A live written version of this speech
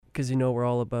Because you know we're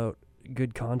all about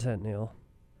good content, Neil.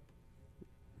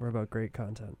 We're about great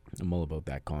content. I'm all about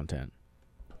that content.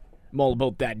 I'm all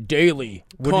about that daily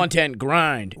content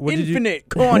grind. Infinite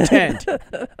content.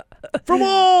 From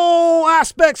all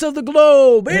aspects of the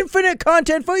globe. Infinite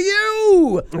content for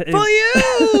you. For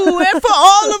you. And for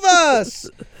all of us.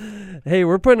 Hey,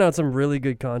 we're putting out some really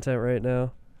good content right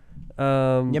now.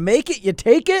 You make it, you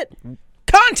take it.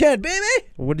 Content, baby.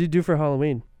 What do you do for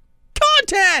Halloween?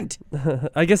 Content.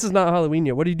 I guess it's not Halloween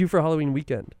yet. What do you do for Halloween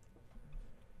weekend?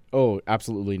 Oh,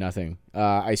 absolutely nothing.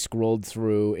 I scrolled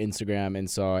through Instagram and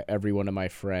saw every one of my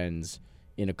friends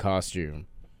in a costume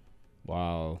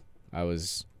while I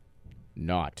was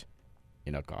not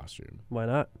in a costume. Why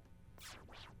not?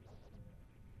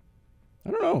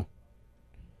 I don't know.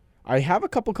 I have a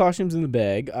couple costumes in the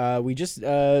bag. We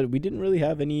didn't really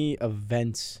have any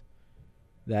events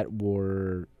that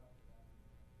were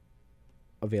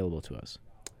available to us.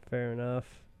 Fair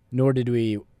enough. Nor did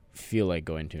we feel like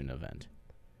going to an event.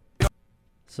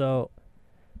 So,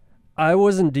 I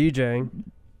wasn't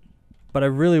DJing, but I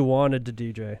really wanted to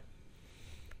DJ.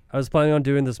 I was planning on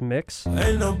doing this mix.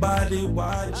 Ain't nobody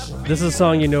watch. This is a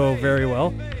song you know very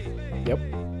well. Yep.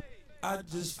 I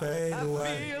just fade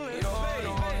away.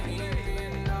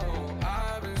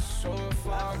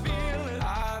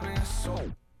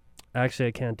 Actually,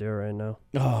 I can't do it right now.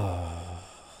 Oh.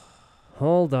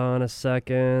 Hold on a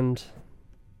second.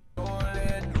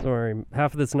 Don't worry,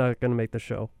 half of this not going to make the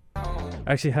show.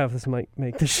 Actually, half of this might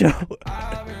make the show.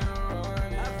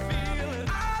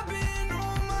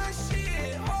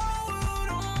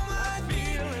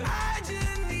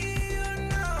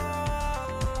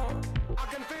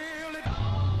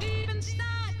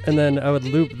 And then I would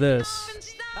loop this.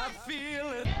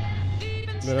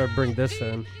 Then I would bring this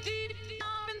in.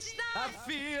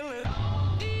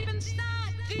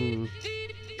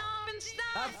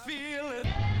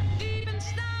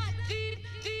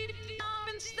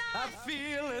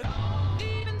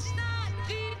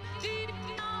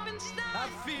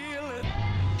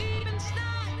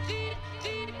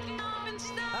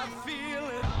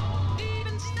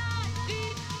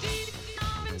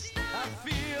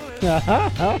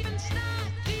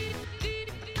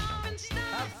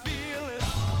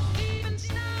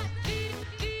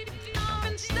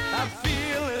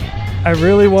 I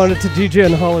really wanted to DJ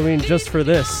on Halloween just for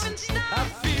this.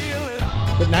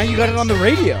 But now you got it on the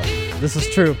radio. This is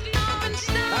true.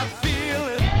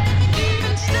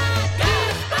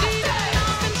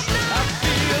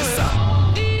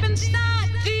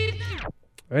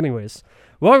 Anyways,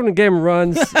 welcome to Game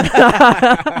Runs.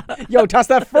 Yo, toss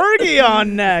that Fergie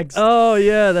on next. Oh,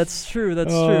 yeah, that's true.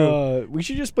 That's true. We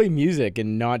should just play music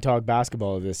and not talk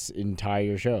basketball this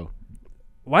entire show.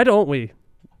 Why don't we?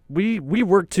 We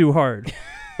work too hard.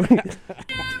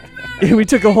 We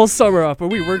took a whole summer off, but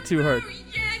we worked too hard.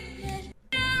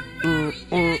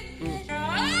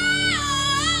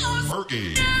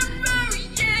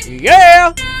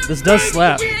 Yeah! This does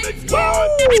slap.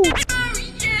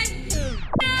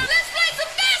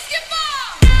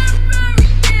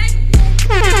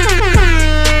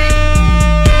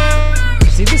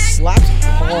 See, this slaps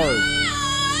hard.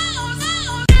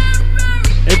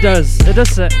 It does. It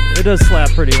does slap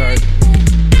pretty hard.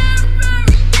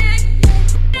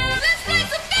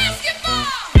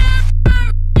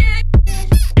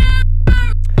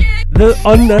 The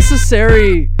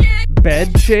unnecessary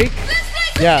bed shake.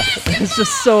 Yeah. It's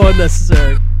just so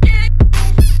unnecessary.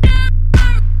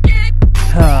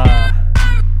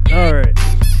 All right.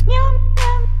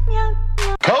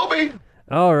 Kobe.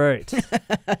 All right.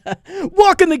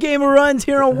 Welcome to Game of Runs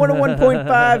here on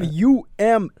 101.5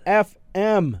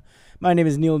 UMFM. My name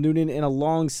is Neil Noonan, and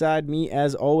alongside me,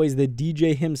 as always, the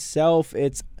DJ himself,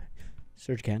 it's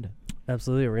Serge Kanda.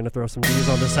 Absolutely. We're going to throw some D's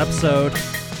on this episode.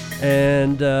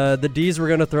 And the D's we're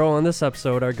going to throw on this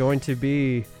episode are going to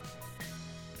be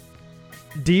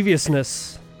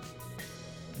deviousness,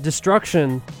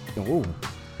 destruction,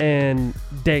 and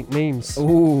dank memes.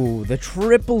 Ooh, the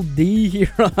triple D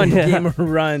here on Game of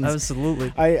Runs.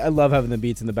 Absolutely. I love having the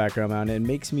beats in the background, man. It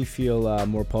makes me feel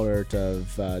more part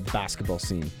of the basketball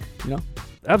scene, you know?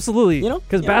 Absolutely. You know?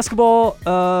 Because basketball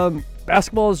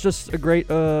is just a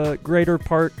greater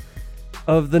part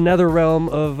of the nether realm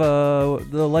of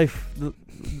the life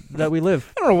that we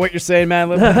live. I don't know what you're saying, man.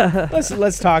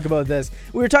 Let's talk about this.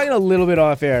 We were talking a little bit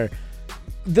off air.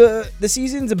 The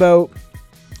season's about,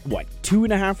 what,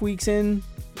 2.5 weeks in?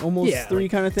 Almost 3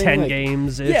 kind of thing? 10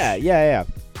 games-ish. Yeah.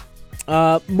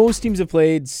 Most teams have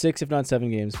played 6, if not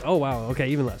 7 games. Oh, wow. Okay,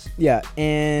 even less. Yeah,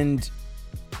 and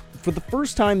for the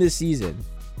first time this season,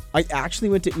 I actually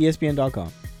went to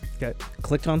ESPN.com Okay.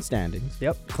 clicked on standings,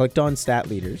 Yep. clicked on stat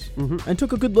leaders, Mhm. and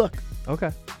took a good look.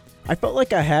 Okay. I felt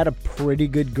like I had a pretty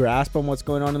good grasp on what's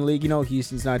going on in the league. You know,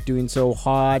 Houston's not doing so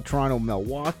hot. Toronto,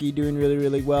 Milwaukee doing really,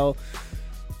 really well.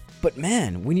 But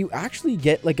man, when you actually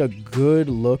get like a good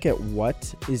look at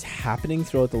what is happening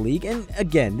throughout the league, and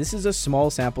again, this is a small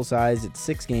sample size. It's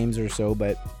 6 games or so,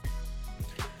 but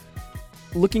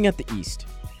looking at the East,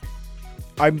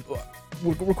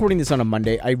 we're recording this on a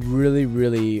Monday. I really,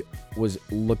 really was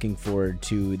looking forward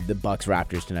to the Bucks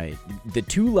Raptors tonight. The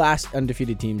 2 last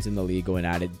undefeated teams in the league going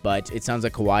at it, but it sounds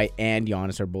like Kawhi and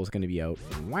Giannis are both going to be out.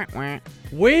 Wah, wah.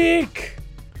 Weak.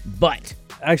 But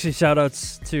Actually,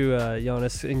 shout-outs to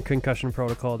Giannis in concussion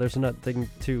protocol. There's nothing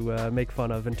to make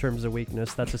fun of in terms of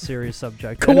weakness. That's a serious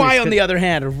subject. Kawhi, on the other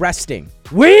hand, resting.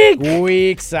 Weak!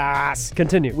 Weak sauce.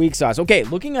 Continue. Weak sauce. Okay,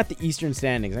 looking at the Eastern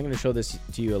standings, I'm going to show this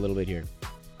to you a little bit here.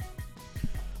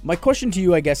 My question to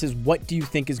you, I guess, is what do you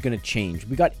think is going to change?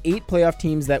 We got 8 playoff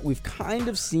teams that we've kind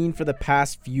of seen for the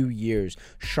past few years.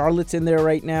 Charlotte's in there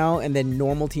right now, and then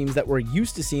normal teams that we're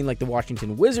used to seeing, like the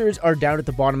Washington Wizards, are down at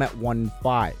the bottom at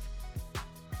 1-5.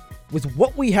 With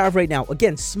what we have right now,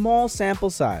 again, small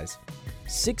sample size,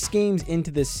 6 games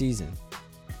into this season,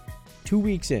 2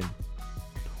 weeks in,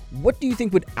 what do you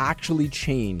think would actually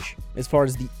change as far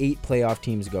as the 8 playoff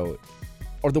teams go?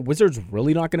 Are the Wizards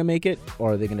really not going to make it?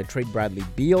 Or are they going to trade Bradley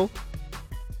Beal?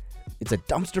 It's a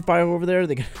dumpster fire over there.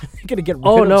 They're going to get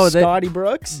rid of Scotty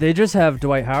Brooks. They just have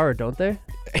Dwight Howard, don't they?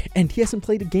 And he hasn't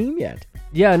played a game yet.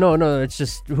 Yeah, no. It's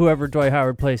just whoever Dwight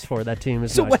Howard plays for, that team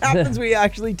is So not. what happens when he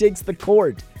actually takes the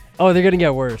court? Oh, they're going to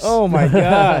get worse. Oh, my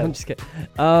God. I'm just kidding.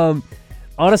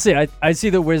 Honestly, I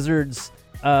see the Wizards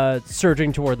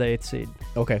surging toward the 8th seed.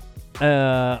 Okay.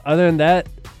 Other than that,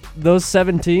 those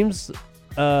 7 teams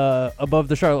above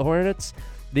the Charlotte Hornets,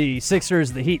 the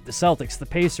Sixers, the Heat, the Celtics, the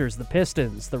Pacers, the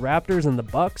Pistons, the Raptors, and the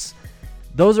Bucks,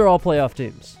 those are all playoff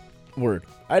teams. Word.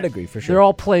 I'd agree for sure. They're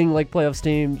all playing like playoffs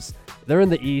teams. They're in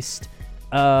the East.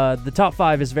 The top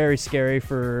 5 is very scary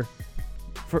for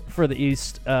the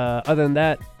East. Other than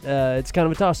that, it's kind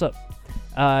of a toss-up.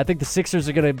 I think the Sixers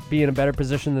are going to be in a better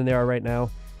position than they are right now.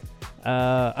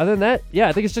 Other than that, yeah,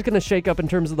 I think it's just going to shake up in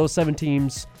terms of those 7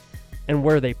 teams and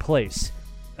where they place.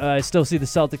 I still see the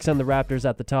Celtics and the Raptors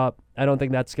at the top. I don't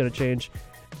think that's going to change.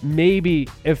 Maybe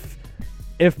if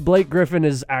Blake Griffin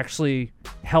is actually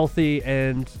healthy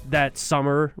and that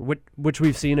summer, which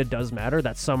we've seen, it does matter,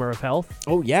 that summer of health.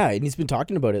 Oh, yeah, and he's been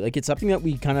talking about it. Like, it's something that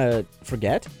we kind of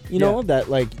forget, you know, that,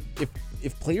 like,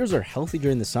 if players are healthy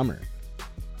during the summer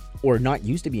or not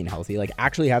used to being healthy, like,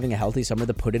 actually having a healthy summer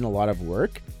to put in a lot of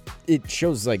work, it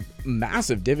shows, like,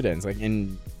 massive dividends. Like,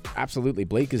 and absolutely,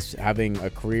 Blake is having a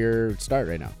career start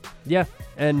right now. Yeah,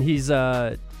 and he's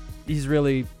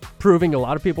really proving a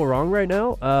lot of people wrong right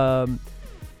now.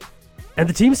 And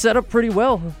the team's set up pretty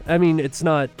well. I mean, it's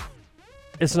not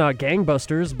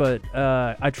gangbusters, but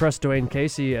I trust Dwayne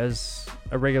Casey as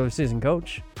a regular season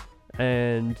coach,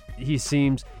 and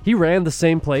he ran the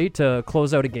same play to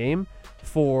close out a game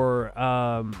for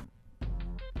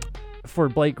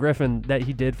Blake Griffin that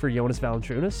he did for Jonas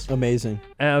Valanciunas. Amazing.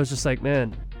 And I was just like,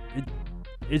 man,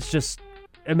 it's just,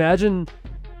 imagine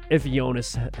if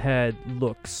Jonas had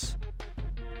looks.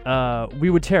 We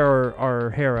would tear our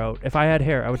hair out. If I had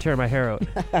hair, I would tear my hair out.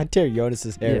 I'd tear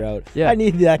Jonas's hair out. Yeah. I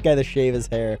need that guy to shave his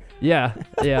hair. Yeah.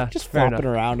 Just fair flopping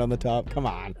enough. around on the top. Come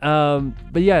on.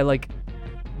 But yeah, like,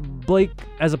 Blake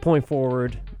as a point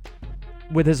forward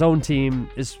with his own team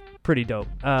is pretty dope.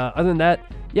 Other than that,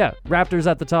 yeah, Raptors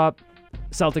at the top,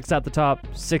 Celtics at the top,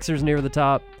 Sixers near the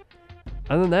top.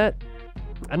 Other than that,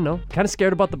 I don't know. Kind of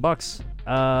scared about the Bucks.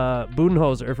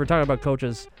 Budenholzer, if we're talking about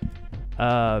coaches,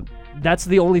 that's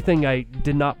the only thing I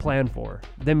did not plan for.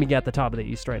 Then we get the top of the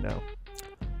East right now.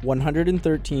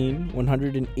 113,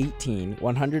 118,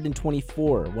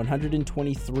 124,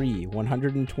 123,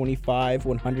 125,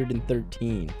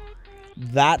 113.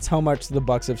 That's how much the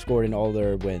Bucks have scored in all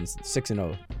their wins.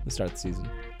 6-0 to start the season.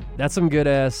 That's some good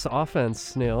ass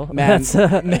offense, Neil. Man,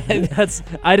 That's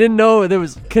I didn't know there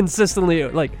was consistently,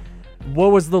 like,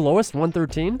 what was the lowest?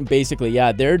 113? Basically,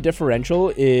 yeah. Their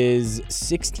differential is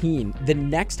 16. The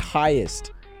next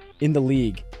highest in the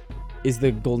league is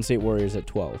the Golden State Warriors at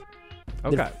 12.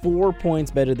 Okay. They're 4 points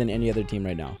better than any other team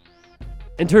right now.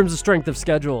 In terms of strength of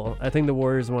schedule, I think the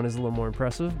Warriors one is a little more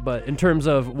impressive. But in terms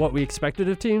of what we expected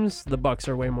of teams, the Bucks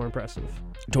are way more impressive.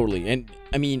 Totally. And,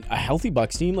 I mean, a healthy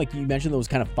Bucks team, like you mentioned, those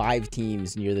kind of 5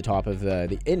 teams near the top of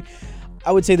the and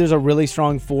I would say there's a really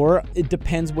strong 4. It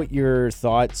depends what your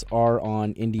thoughts are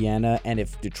on Indiana and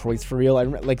if Detroit's for real.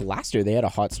 Like last year, they had a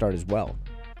hot start as well.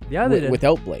 Yeah, they did.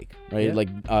 Without Blake, right? Yeah. Like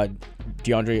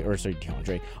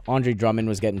Andre Drummond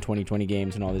was getting 20-20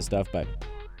 games and all this stuff. But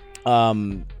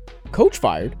Coach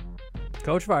fired.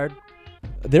 Coach fired.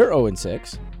 They're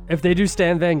 0-6. If they do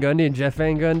Stan Van Gundy and Jeff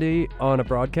Van Gundy on a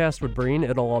broadcast with Breen,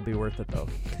 it'll all be worth it, though.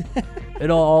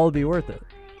 It'll all be worth it.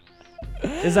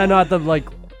 Is that not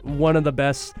one of the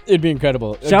best? It'd be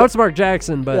incredible. Shout out to Mark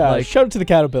Jackson, but shout out to the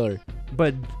Caterpillar.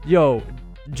 But yo,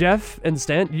 Jeff and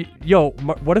Stan,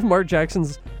 what if Mark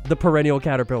Jackson's the perennial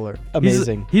Caterpillar?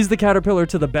 Amazing. He's the Caterpillar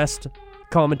to the best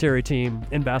commentary team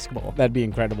in basketball. That'd be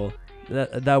incredible.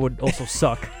 That would also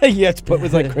suck. You have to put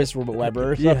with Chris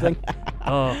Webber or something.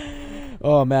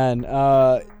 Oh man.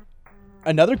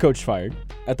 Another coach fired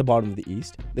at the bottom of the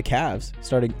East. The Cavs,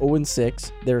 starting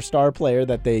 0-6. Their star player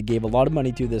that they gave a lot of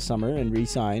money to this summer and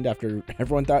re-signed after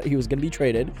everyone thought he was going to be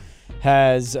traded,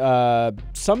 has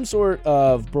some sort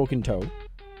of broken toe.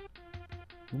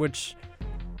 Which,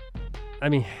 I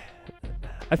mean,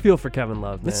 I feel for Kevin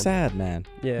Love, man. It's sad, man.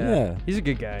 Yeah. He's a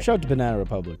good guy. Shout out to Banana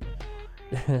Republic.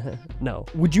 No.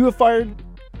 Would you have fired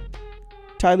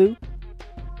Ty Lue?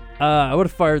 I would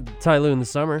have fired Ty Lue in the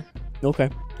summer.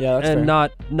 Okay. Yeah, that's and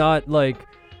fair. not like,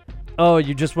 oh,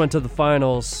 you just went to the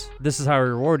finals, this is how I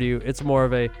reward you. It's more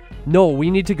of a, no,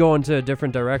 we need to go into a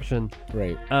different direction.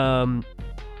 Right.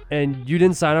 And you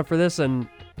didn't sign up for this, and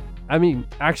I mean,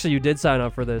 actually you did sign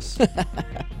up for this.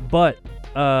 But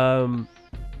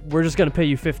we're just gonna pay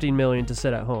you $15 million to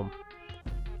sit at home.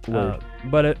 But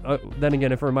then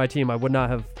again, if it were my team, I would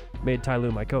not have made Ty Lue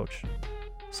my coach.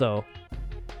 So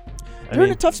they're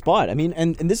in a tough spot. I mean,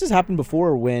 and this has happened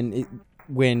before when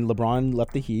LeBron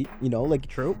left the Heat.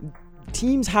 True.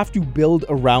 Teams have to build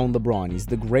around LeBron. He's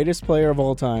the greatest player of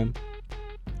all time.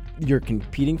 You're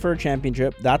competing for a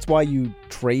championship. That's why you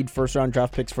trade first-round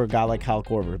draft picks for a guy like Kyle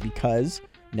Korver, because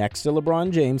next to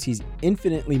LeBron James, he's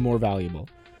infinitely more valuable.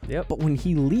 Yep. But when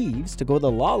he leaves to go to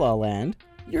La La Land,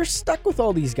 you're stuck with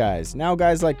all these guys. Now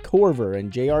guys like Korver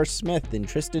and J.R. Smith and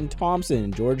Tristan Thompson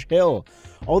and George Hill,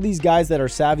 all these guys that are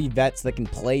savvy vets that can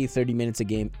play 30 minutes a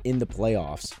game in the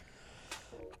playoffs.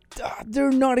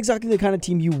 They're not exactly the kind of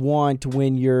team you want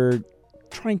when you're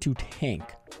trying to tank.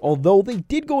 Although they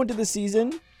did go into the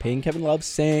season paying Kevin Love,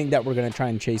 saying that we're going to try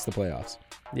and chase the playoffs.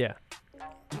 Yeah.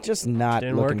 Just not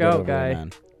Didn't looking work good out, over guy. there,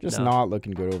 man. Just not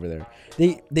looking good over there.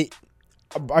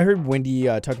 I heard Wendy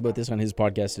talk about this on his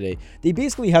podcast today. They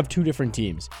basically have two different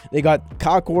teams. They got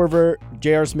Kyle Korver,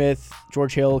 J.R. Smith,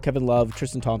 George Hill, Kevin Love,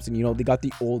 Tristan Thompson. They got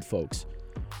the old folks.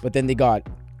 But then they got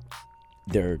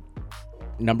their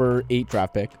number 8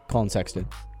 draft pick, Colin Sexton.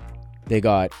 They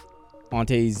got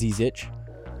Ante Zizic,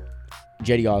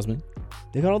 Jetty Osman.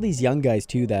 They got all these young guys,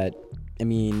 too, that, I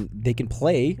mean, they can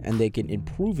play and they can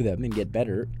improve them and get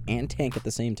better and tank at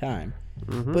the same time.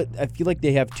 Mm-hmm. But I feel like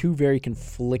they have two very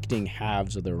conflicting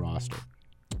halves of their roster.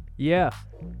 Yeah.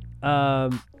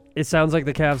 It sounds like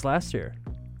the Cavs last year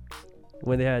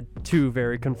when they had two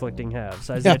very conflicting halves.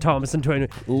 Isaiah Thomas and Dwayne.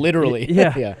 Literally.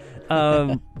 Yeah.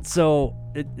 So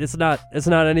it's not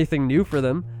anything new for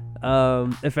them.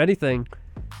 If anything,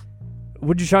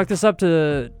 would you chalk this up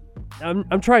to...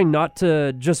 I'm trying not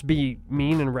to just be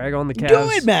mean and rag on the Cavs. Do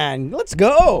it, man. Let's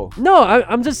go. No,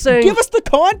 I'm just saying... Give us the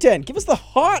content. Give us the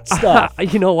hot stuff.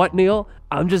 You know what, Neil?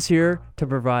 I'm just here to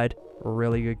provide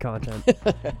really good content.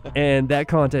 And that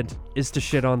content is to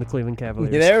shit on the Cleveland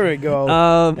Cavaliers. There we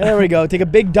go. There we go. Take a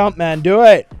big dump, man. Do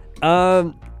it.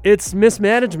 It's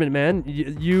mismanagement, man.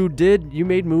 You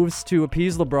made moves to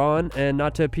appease LeBron and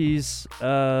not to appease,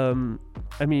 the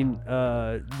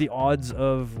odds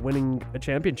of winning a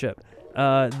championship.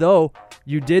 Though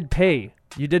you did pay.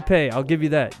 I'll give you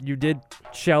that. You did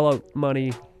shell out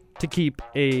money to keep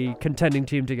a contending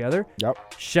team together.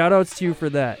 Yep. Shout outs to you for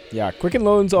that. Yeah. Quicken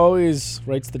Loans always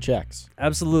writes the checks.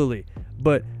 Absolutely.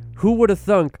 But who would have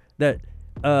thunk that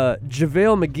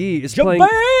JaVale McGee is playing...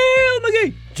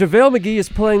 JaVale McGee is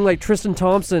playing like Tristan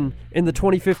Thompson in the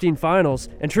 2015 finals,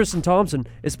 and Tristan Thompson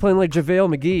is playing like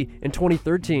JaVale McGee in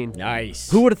 2013. Nice.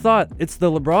 Who would have thought? It's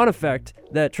the LeBron effect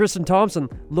that Tristan Thompson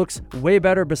looks way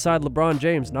better beside LeBron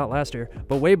James, not last year,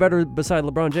 but way better beside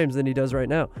LeBron James than he does right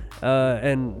now.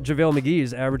 And JaVale McGee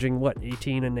is averaging,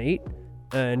 18 and 8,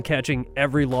 and catching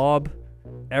every lob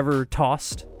ever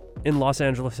tossed in Los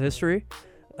Angeles history.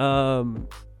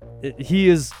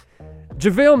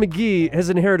 JaVale McGee has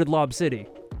inherited Lob City,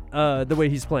 the way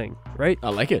he's playing, right? I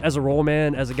like it. As a roll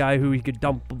man, as a guy who he could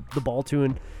dump the ball to.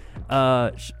 And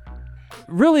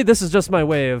really, this is just my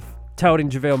way of touting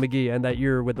JaVale McGee and that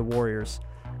year with the Warriors.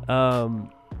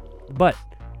 But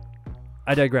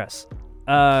I digress.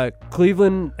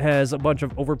 Cleveland has a bunch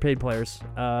of overpaid players.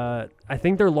 I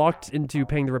think they're locked into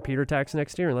paying the repeater tax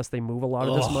next year unless they move a lot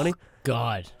of this money.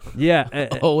 God. Yeah.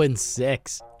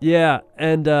 0-6. Yeah,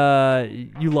 and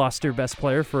you lost your best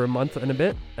player for a month and a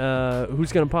bit.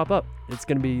 Who's going to pop up? It's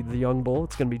going to be the young bull.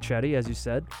 It's going to be Chetty, as you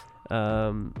said.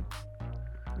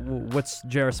 What's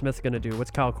J.R. Smith going to do? What's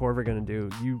Kyle Korver going to do?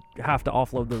 You have to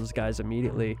offload those guys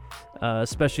immediately,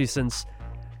 especially since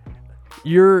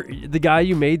the guy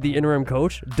you made the interim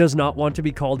coach does not want to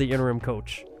be called the interim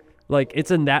coach. Like,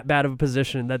 it's in that bad of a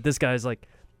position that this guy's like,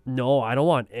 no, I don't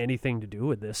want anything to do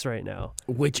with this right now.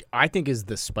 Which I think is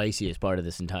the spiciest part of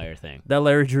this entire thing. That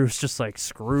Larry Drew's just like,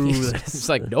 screw this. It's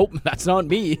like, nope, that's not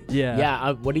me. Yeah.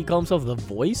 Yeah, what do you call himself? The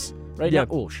voice right Yeah. now?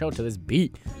 Oh, shout out to this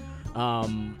beat.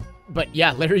 But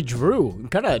yeah, Larry Drew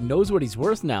kind of knows what he's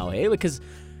worth now, eh? Because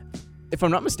if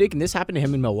I'm not mistaken, this happened to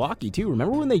him in Milwaukee too.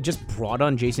 Remember when they just brought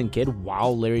on Jason Kidd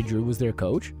while Larry Drew was their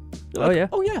coach? They're like,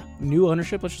 oh yeah, new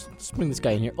ownership. Let's bring this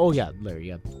guy in here. Oh yeah, Larry,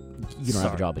 yeah, you don't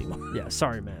have a job anymore. Yeah,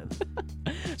 sorry, man.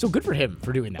 So good for him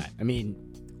for doing that. I mean,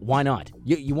 why not?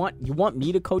 You want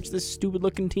me to coach this stupid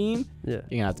looking team? Yeah, you're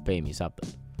gonna have to pay me something.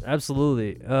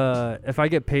 Absolutely. If I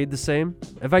get paid the same,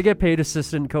 if I get paid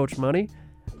assistant coach money,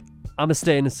 I'm gonna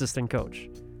stay an assistant coach.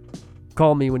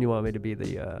 Call me when you want me to be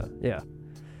the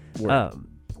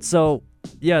So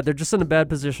yeah, they're just in a bad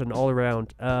position all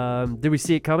around. Did we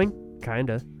see it coming?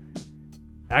 Kinda.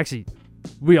 Actually,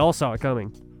 we all saw it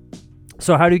coming.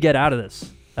 So how do you get out of this?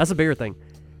 That's a bigger thing.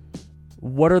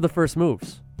 What are the first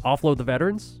moves? Offload the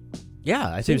veterans? Yeah,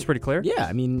 I think seems pretty clear. Yeah,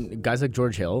 I mean, guys like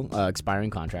George Hill,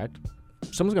 expiring contract.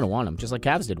 Someone's going to want him, just like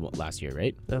Cavs did last year,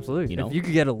 right? Absolutely. You know? If you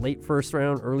could get a late first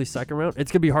round, early second round, it's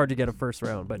going to be hard to get a first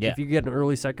round. But if you get an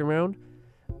early second round,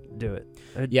 do it.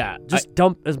 Yeah. Just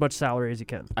dump as much salary as you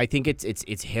can. I think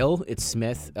it's Hill, it's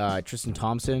Smith, Tristan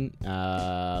Thompson.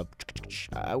 I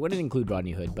wouldn't include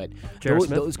Rodney Hood, but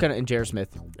those kind of, and J.R.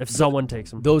 Smith. If someone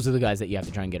takes them. Those are the guys that you have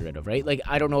to try and get rid of, right? Like,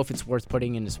 I don't know if it's worth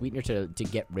putting in a sweetener to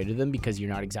get rid of them because you're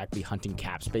not exactly hunting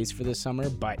cap space for this summer,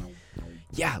 but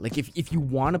yeah, like if you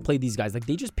want to play these guys, like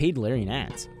they just paid Larry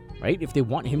Nance, right? If they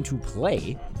want him to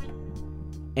play,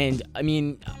 and I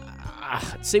mean,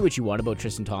 say what you want about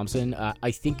Tristan Thompson,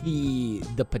 I think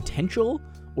the potential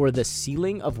or the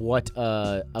ceiling of what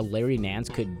a Larry Nance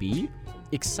could be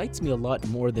excites me a lot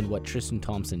more than what Tristan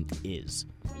Thompson is.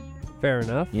 Fair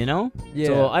enough. You know? Yeah.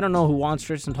 So I don't know who wants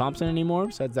Tristan Thompson anymore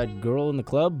besides that girl in the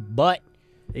club, but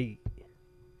they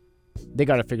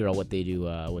got to figure out what they do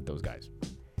with those guys.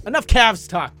 Enough Cavs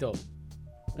talk, though.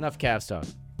 Enough Cavs talk.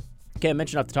 Okay, I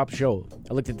mentioned off the top of the show,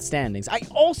 I looked at the standings. I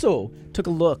also took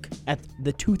a look at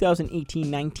the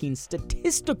 2018-19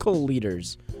 statistical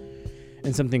leaders,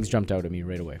 and some things jumped out at me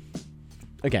right away.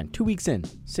 Again, 2 weeks in,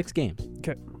 6 games.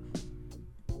 Okay.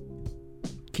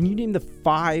 Can you name the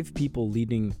 5 people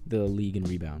leading the league in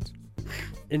rebounds?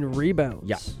 In rebounds?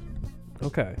 Yeah.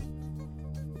 Okay.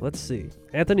 Let's see.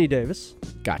 Anthony Davis.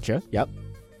 Gotcha. Yep.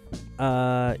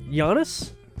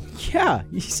 Giannis? Yeah,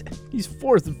 he's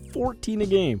fourth and 14 a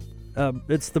game.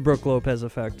 It's the Brook Lopez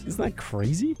effect. Isn't that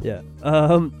crazy? Yeah.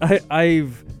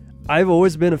 I've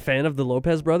always been a fan of the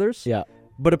Lopez brothers. Yeah.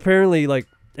 But apparently, like,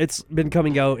 it's been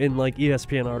coming out in like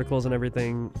ESPN articles and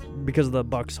everything because of the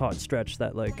Bucks hot stretch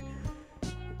that like,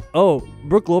 oh,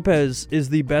 Brook Lopez is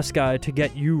the best guy to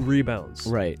get you rebounds.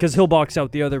 Right. Because he'll box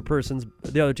out the other team's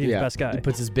best guy. He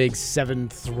puts his big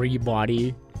 7'3"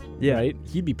 body. Yeah. Right?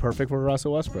 He'd be perfect for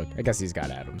Russell Westbrook. I guess he's got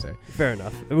Adams there. Fair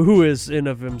enough. Who is in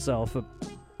of himself a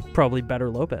probably better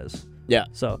Lopez. Yeah.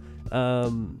 So,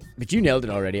 but you nailed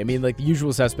it already. I mean, like the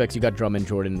usual suspects, you got Drummond,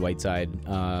 Jordan, Whiteside,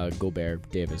 Gobert,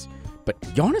 Davis. But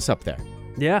Giannis up there.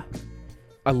 Yeah.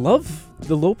 I love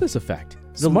the Lopez effect.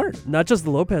 Smart. Not just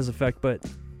the Lopez effect, but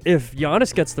if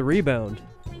Giannis gets the rebound,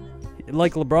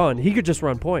 like LeBron, he could just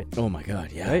run point. Oh my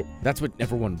God, yeah. Right? That's what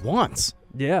everyone wants.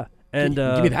 Yeah. And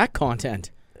give me that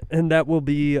content. And that will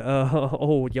be,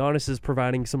 Giannis is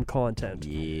providing some content.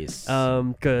 Yes.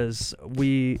 Because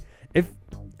he's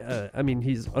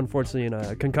unfortunately in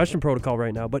a concussion protocol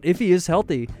right now, but if he is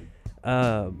healthy,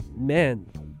 man,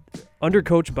 under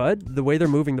Coach Bud, the way they're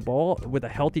moving the ball with a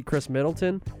healthy Chris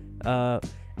Middleton,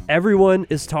 everyone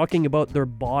is talking about their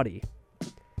body.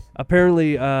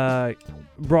 Apparently,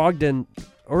 Brogdon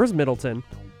or is Middleton,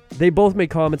 they both make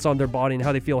comments on their body and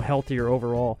how they feel healthier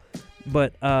overall.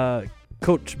 But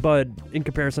Coach Bud, in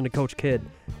comparison to Coach Kidd,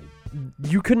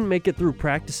 you couldn't make it through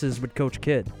practices with Coach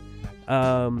Kidd.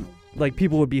 Like,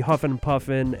 people would be huffing and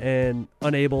puffing and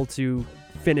unable to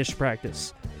finish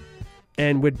practice.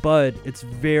 And with Bud, it's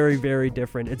very, very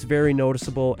different. It's very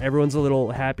noticeable. Everyone's a little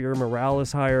happier. Morale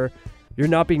is higher. You're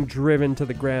not being driven to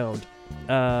the ground,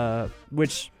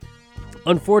 which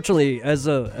unfortunately, as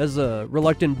a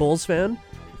reluctant Bulls fan,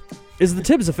 is the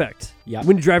Tibbs effect. Yeah.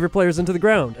 When you drive your players into the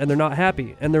ground and they're not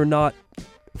happy and they're not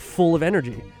full of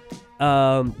energy.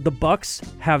 The Bucks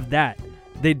have that.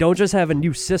 They don't just have a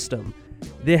new system.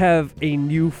 They have a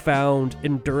newfound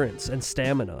endurance and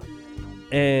stamina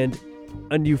and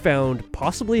a newfound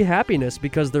possibly happiness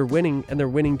because they're winning and they're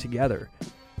winning together.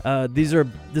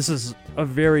 This is a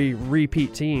very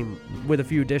repeat team with a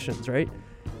few additions, right?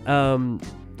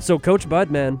 So Coach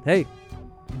Bud, man, hey,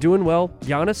 doing well.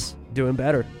 Giannis, doing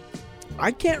better.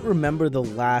 I can't remember the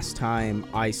last time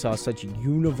I saw such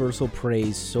universal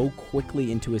praise so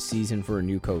quickly into a season for a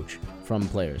new coach from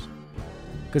players.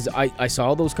 Because I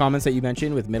saw those comments that you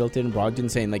mentioned with Middleton and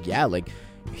Brogdon saying, like, yeah, like,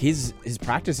 his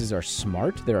practices are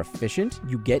smart, they're efficient.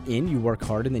 You get in, you work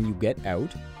hard, and then you get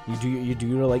out. You do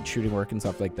your, like, shooting work and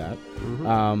stuff like that.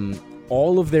 Mm-hmm.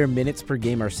 All of their minutes per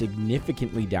game are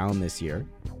significantly down this year,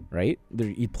 right?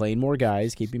 They're playing more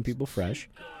guys, keeping people fresh.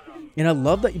 And I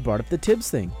love that you brought up the Tibbs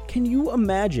thing. Can you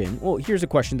imagine? Well, here's a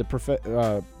question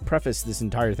to preface this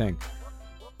entire thing.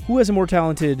 Who has a more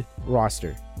talented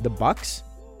roster, the Bucks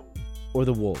or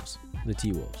the Wolves, the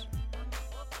T-Wolves?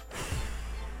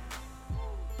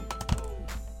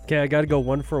 Okay, I got to go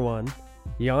 1 for 1.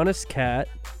 Giannis, Cat.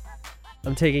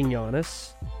 I'm taking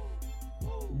Giannis.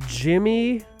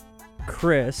 Jimmy,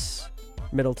 Chris,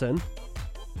 Middleton.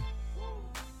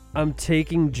 I'm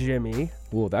taking Jimmy.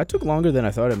 Whoa, that took longer than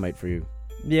I thought it might for you.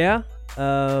 Yeah,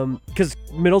 because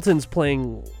Middleton's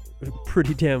playing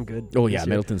pretty damn good. Oh yeah,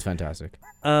 Middleton's fantastic.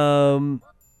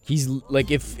 He's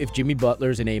like if Jimmy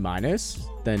Butler's an A-,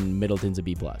 then Middleton's a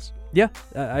B+. Yeah,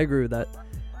 I agree with that.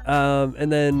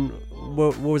 And then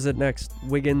what was it next?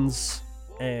 Wiggins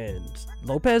and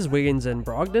Lopez, Wiggins and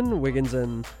Brogdon, Wiggins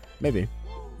and maybe.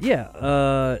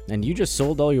 Yeah. And you just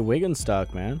sold all your Wiggins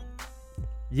stock, man.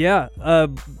 Yeah.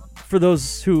 For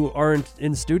those who aren't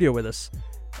in studio with us,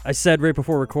 I said right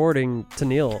before recording to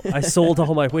Neil, I sold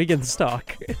all my Wiggins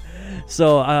stock.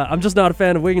 So I'm just not a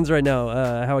fan of Wiggins right now.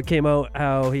 How it came out,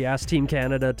 how he asked Team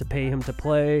Canada to pay him to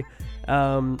play,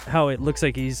 how it looks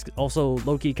like he's also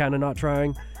low-key kind of not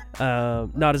trying.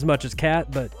 Not as much as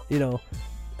Cat, but, you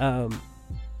know.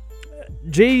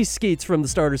 Jay Skeets from the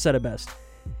starter said it best.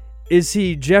 Is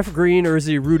he Jeff Green or is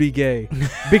he Rudy Gay?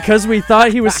 Because we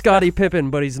thought he was Scottie Pippen,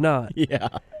 but he's not. Yeah.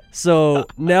 So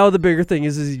now the bigger thing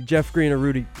is he Jeff Green or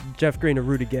Rudy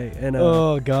Gay? And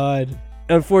oh God.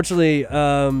 Unfortunately,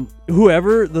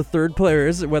 whoever the third player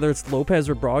is, whether it's Lopez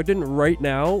or Brogdon, right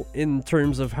now in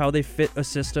terms of how they fit a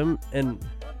system and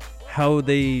how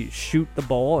they shoot the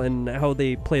ball and how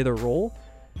they play their role,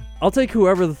 I'll take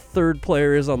whoever the third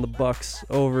player is on the Bucks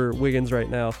over Wiggins right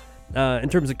now. In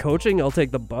terms of coaching, I'll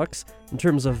take the Bucks. In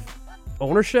terms of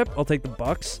ownership, I'll take the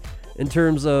Bucks. In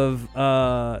terms of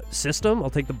system, I'll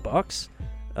take the Bucks.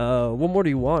 What more do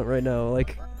you want right now?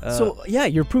 Like, so yeah,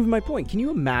 you're proving my point. Can you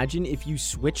imagine if you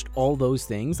switched all those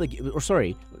things?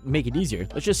 Make it easier.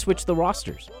 Let's just switch the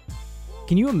rosters.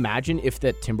 Can you imagine if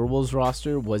that Timberwolves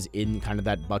roster was in kind of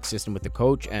that Bucks system with the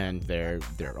coach and their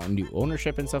own new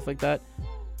ownership and stuff like that?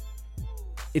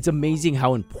 It's amazing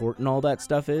how important all that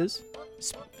stuff is,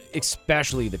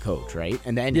 especially the coach, right?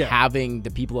 And then having the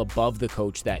people above the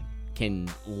coach that can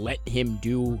let him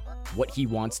do what he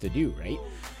wants to do, right?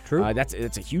 True.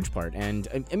 That's a huge part.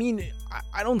 And I mean,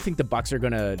 I don't think the Bucks are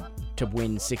gonna to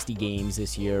win 60 games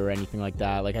this year or anything like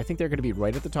that. Like, I think they're gonna be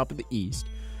right at the top of the East.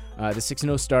 The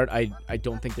 6-0 start, I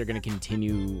don't think they're gonna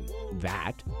continue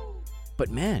that. But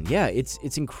man, yeah,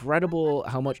 it's incredible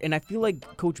how much. And I feel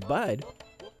like Coach Bud,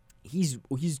 he's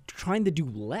trying to do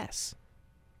less.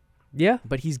 Yeah,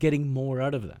 but he's getting more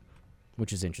out of them,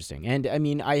 which is interesting. And I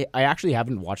mean, I actually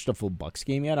haven't watched a full Bucks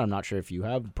game yet. I'm not sure if you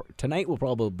have. Tonight will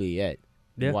probably be it.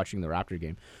 Yeah. Watching the Raptor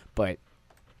game, but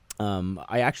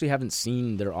I actually haven't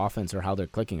seen their offense or how they're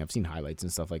clicking. I've seen highlights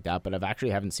and stuff like that, but I've actually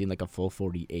haven't seen like a full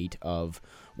 48 of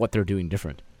what they're doing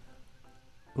different.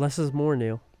 Less is more,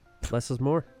 Neil. Less is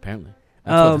more. Apparently.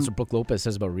 That's what Brook Lopez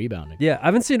says about rebounding. Yeah, I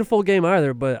haven't seen a full game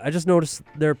either, but I just noticed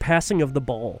their passing of the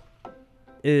ball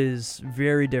is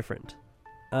very different.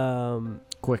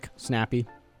 Quick, snappy.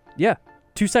 Yeah,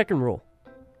 2-second rule.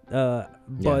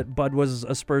 But Bud was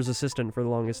a Spurs assistant for the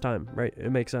longest time, right?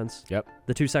 It makes sense. Yep.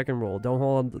 The 2-second rule. Don't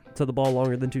hold on to the ball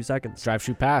longer than 2 seconds. Drive,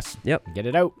 shoot, pass. Yep. Get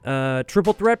it out.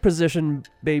 Triple threat position,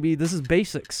 baby. This is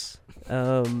basics.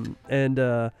 And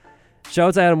shout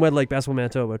out to Adam Wedlake, Basketball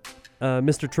Manitoba,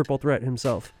 Mr. Triple Threat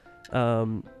himself.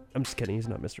 I'm just kidding. He's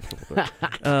not Mr. Triple Threat.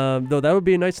 Though that would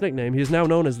be a nice nickname. He's now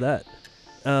known as that.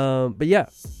 But yeah.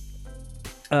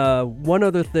 One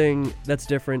other thing that's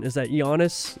different is that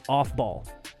Giannis off ball.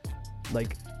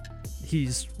 Like,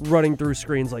 he's running through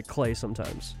screens like Clay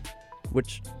sometimes,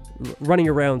 which running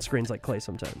around screens like Clay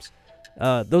sometimes.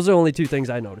 Those are the only two things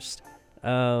I noticed.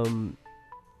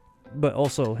 But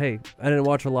also, hey, I didn't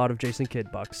watch a lot of Jason Kidd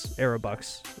era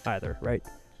Bucks either, right?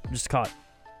 Just caught,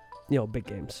 big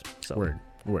games. So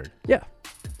Word. Yeah.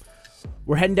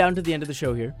 We're heading down to the end of the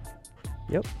show here.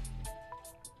 Yep.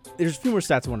 There's a few more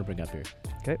stats I want to bring up here.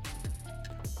 Okay.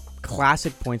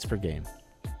 Classic points per game.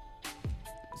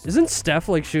 Isn't Steph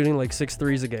shooting 6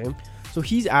 threes a game? So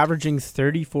he's averaging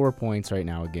 34 points right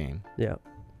now a game. Yeah.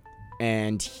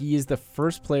 And he is the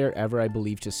first player ever, I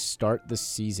believe, to start the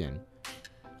season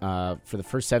for the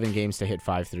first 7 games to hit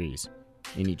 5 threes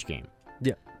in each game.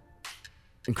 Yeah.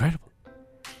 Incredible.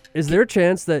 Is there a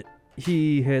chance that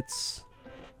he hits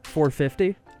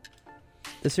 450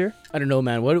 this year? I don't know,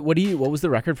 man. What was the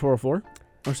record? 404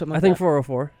 or something like I think that?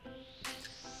 404.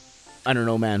 I don't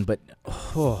know, man, but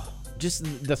just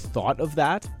the thought of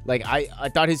that. I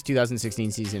thought his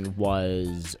 2016 season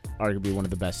was arguably one of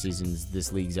the best seasons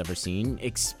this league's ever seen,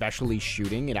 especially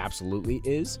shooting. It absolutely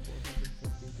is.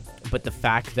 But the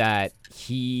fact that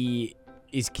he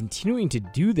is continuing to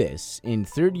do this in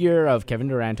third year of Kevin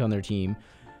Durant on their team,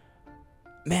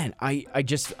 man, I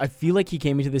feel like he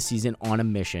came into the season on a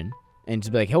mission and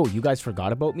to be like, oh, you guys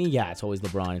forgot about me? Yeah, it's always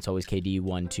LeBron, it's always KD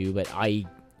 1-2, but I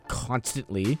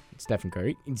constantly, Stephen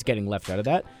Curry, he's getting left out of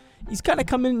that. He's kind of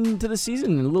coming into the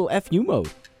season in a little FU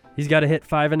mode. He's got to hit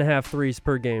 5.5 threes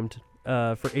per game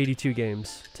for 82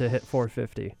 games to hit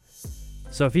 450.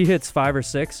 So if he hits 5 or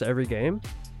 6 every game,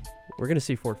 we're going to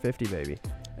see 450, baby.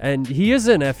 And he is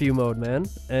in FU mode, man.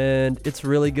 And it's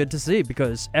really good to see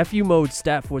because FU mode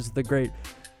Steph was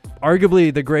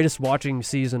arguably the greatest watching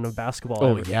season of basketball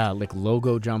ever. Yeah,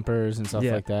 logo jumpers and stuff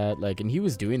like that. And he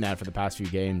was doing that for the past few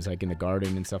games, in the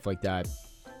Garden and stuff like that.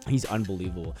 He's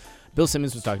unbelievable. Bill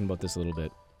Simmons was talking about this a little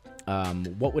bit.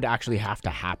 What would actually have to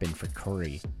happen for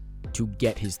Curry to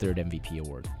get his 3rd MVP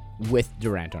award with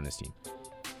Durant on his team?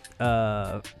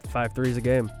 5 threes a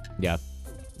game. Yeah.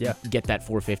 Yeah. Get that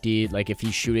 450. If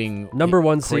he's shooting number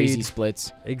 1 crazy seed.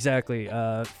 Splits. Exactly.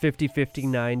 50, 50,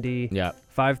 90. Yeah.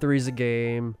 5 threes a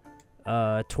game.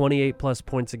 28 plus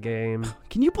points a game.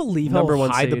 Can you believe number how 1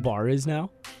 high seed. the bar is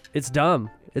now? It's dumb.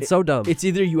 It's so dumb. It's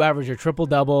either you average a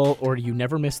triple-double or you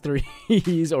never miss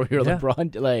threes or you're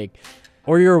LeBron.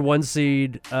 Or you're a 1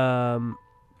 seed.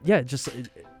 Just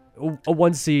a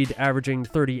 1 seed averaging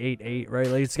 38-8, right?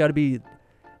 It's got to be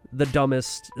the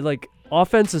dumbest.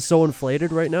 Offense is so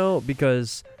inflated right now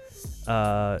because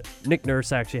Nick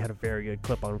Nurse actually had a very good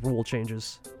clip on rule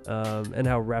changes and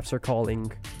how refs are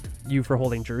calling you for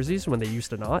holding jerseys when they used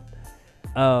to not.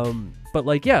 But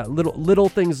little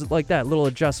things like that, little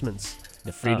adjustments.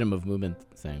 The freedom of movement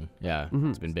thing. Yeah,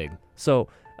 It's been big. So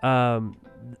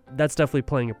that's definitely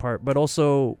playing a part. But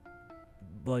also,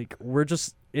 we're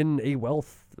just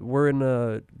we're in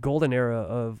a golden era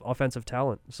of offensive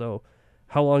talent. So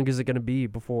how long is it going to be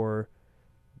before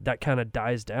that kind of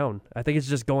dies down? I think it's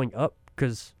just going up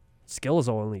because skill is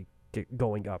only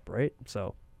going up, right?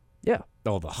 So, yeah.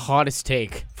 Oh, the hottest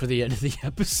take for the end of the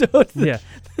episode. Yeah.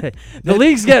 Hey, the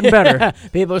league's getting better.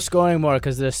 People are scoring more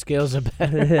because their skills are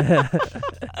better.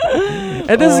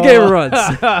 And this is Game of Runs.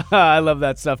 I love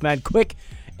that stuff, man. Quick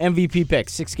MVP pick.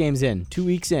 6 games in. 2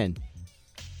 weeks in.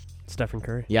 Stephen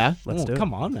Curry. Yeah? Let's do it.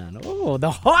 Come on, man. Oh, the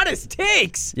hottest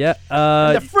takes. Yeah.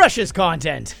 The freshest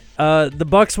content. The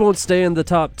Bucks won't stay in the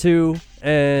top 2,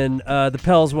 and the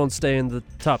Pels won't stay in the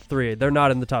top 3. They're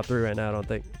not in the top 3 right now, I don't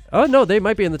think. Oh, no, they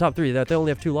might be in the top 3. They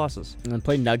only have 2 losses. And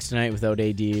play Nugs tonight without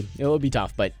AD. It'll be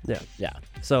tough, but yeah.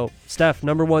 So, Steph,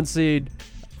 number 1 seed,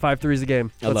 5 threes a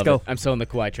game. Let's go. I'm still on the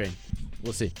Kawhi train.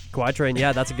 We'll see. Kawhi train,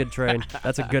 yeah, that's a good train.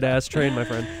 That's a good-ass train, my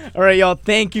friend. All right, y'all.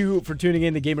 Thank you for tuning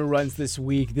in to Gamer Runs this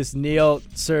week. This Neil,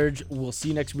 Serge, we'll see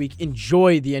you next week.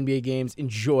 Enjoy the NBA games.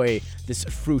 Enjoy this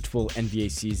fruitful NBA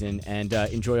season. And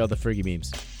enjoy all the Fergie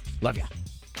memes. Love ya.